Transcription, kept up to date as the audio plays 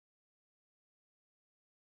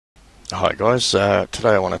Hi guys, today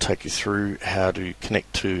I want to take you through how to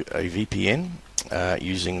connect to a VPN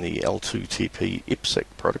using the L2TP IPSec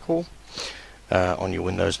protocol on your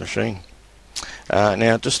Windows machine.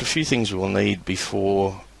 Now just a few things we will need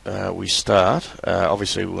before we start.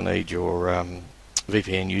 Obviously we'll need your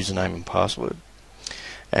VPN username and password,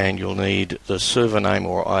 and you'll need the server name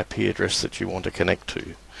or IP address that you want to connect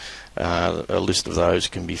to. A list of those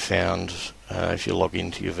can be found if you log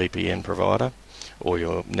into your VPN provider, or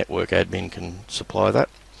your network admin can supply that.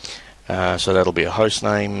 So that'll be a host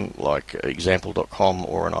name like example.com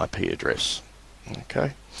or an IP address.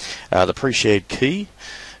 Okay. The pre-shared key,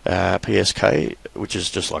 PSK, which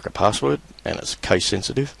is just like a password and it's case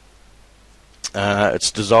sensitive.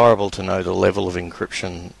 It's desirable to know the level of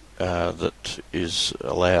encryption that is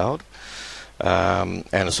allowed, and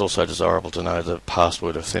it's also desirable to know the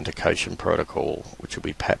password authentication protocol, which will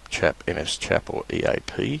be PAP, CHAP, MS CHAP or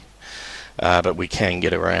EAP. But we can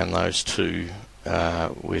get around those two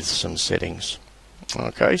with some settings.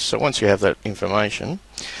 Okay, so once you have that information,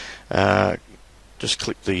 just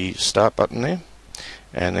click the start button there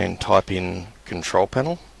and then type in control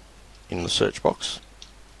panel in the search box.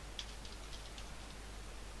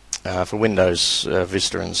 For Windows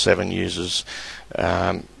Vista and 7 users,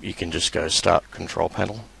 you can just go start control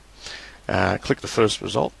panel. Click the first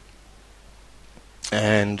result,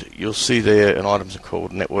 and you'll see there an item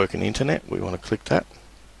called Network and Internet. We want to click that.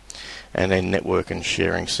 And then Network and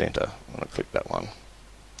Sharing Center. I want to click that one.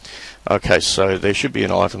 Okay, so there should be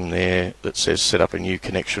an item there that says Set up a new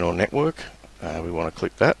connection or network. We want to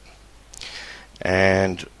click that.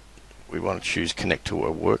 And we want to choose Connect to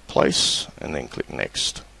a Workplace and then click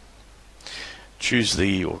Next. Choose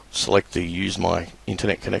or select the Use My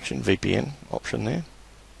Internet Connection VPN option there.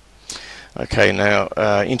 Okay, now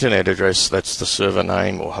internet address, that's the server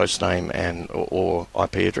name or host name and or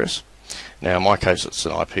IP address. Now in my case it's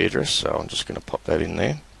an IP address, so I'm just going to pop that in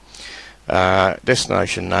there.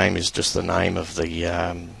 Destination name is just the name of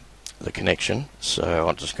the connection, so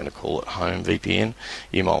I'm just going to call it Home VPN.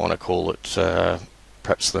 You might want to call it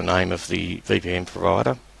perhaps the name of the VPN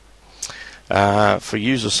provider. For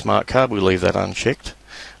user smart card, we leave that unchecked.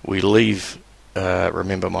 We leave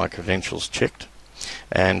remember my credentials checked,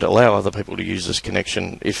 and allow other people to use this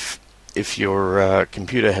connection. If your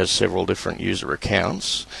computer has several different user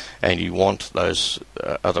accounts and you want those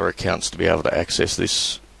other accounts to be able to access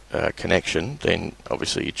this connection, then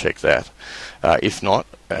obviously you check that. If not,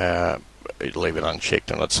 leave it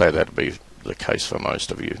unchecked, and I'd say that would be the case for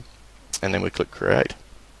most of you. And then we click Create.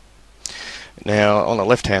 Now on the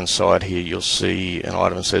left hand side here you'll see an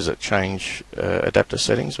item that says that Change Adapter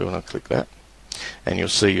Settings. We want to click that, and you'll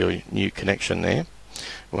see your new connection there.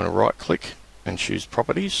 We want to right click and choose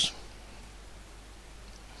Properties,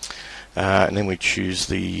 and then we choose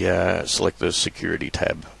the select the Security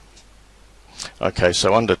tab. Okay,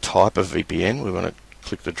 so under Type of VPN we want to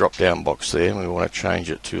click the drop down box there, and we want to change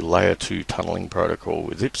it to Layer 2 Tunneling Protocol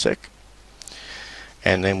with IPSec,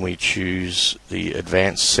 and then we choose the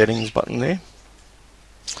Advanced Settings button there,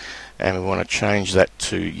 and we want to change that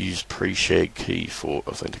to Use Pre-Shared Key for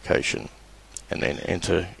authentication, and then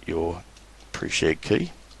enter your pre-shared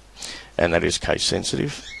key, and that is case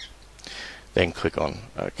sensitive. Then click on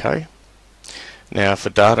OK. Now for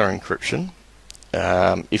data encryption,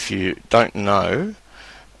 if you don't know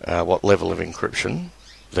what level of encryption,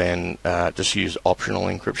 then just use optional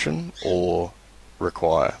encryption or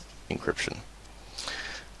require encryption.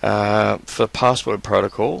 For password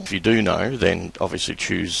protocol, if you do know, then obviously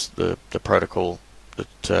choose the protocol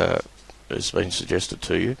that has been suggested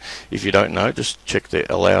to you. If you don't know, just check the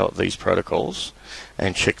allow these protocols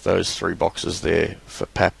and check those three boxes there for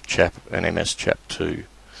PAP, CHAP and MS CHAP 2.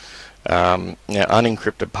 Now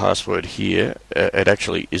unencrypted password here, it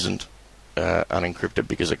actually isn't unencrypted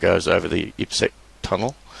because it goes over the IPSec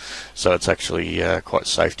tunnel, so it's actually quite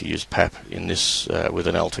safe to use PAP in this with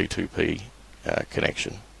an L2TP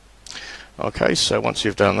connection. Okay, so once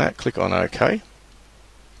you've done that, click on OK.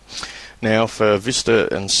 Now for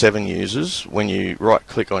Vista and 7 users, when you right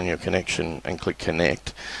click on your connection and click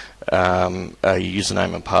Connect, a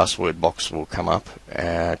username and password box will come up.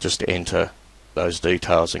 Just enter those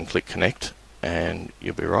details and click Connect and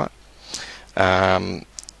you'll be right.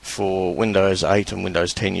 For Windows 8 and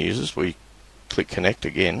Windows 10 users, we click Connect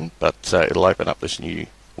again, but it'll open up this new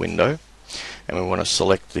window, and we want to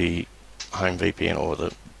select the Home VPN or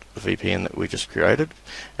the VPN that we just created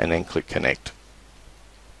and then click Connect.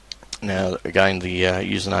 Now again the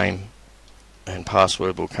username and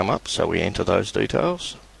password will come up, so we enter those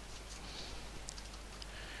details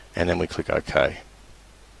and then we click OK,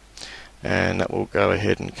 and that will go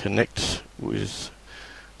ahead and connect with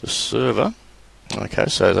the server. Okay,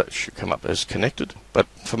 so that should come up as connected, but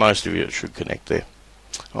for most of you it should connect there.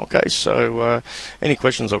 Okay, so any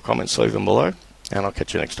questions or comments, leave them below, and I'll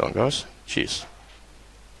catch you next time, guys. Cheers.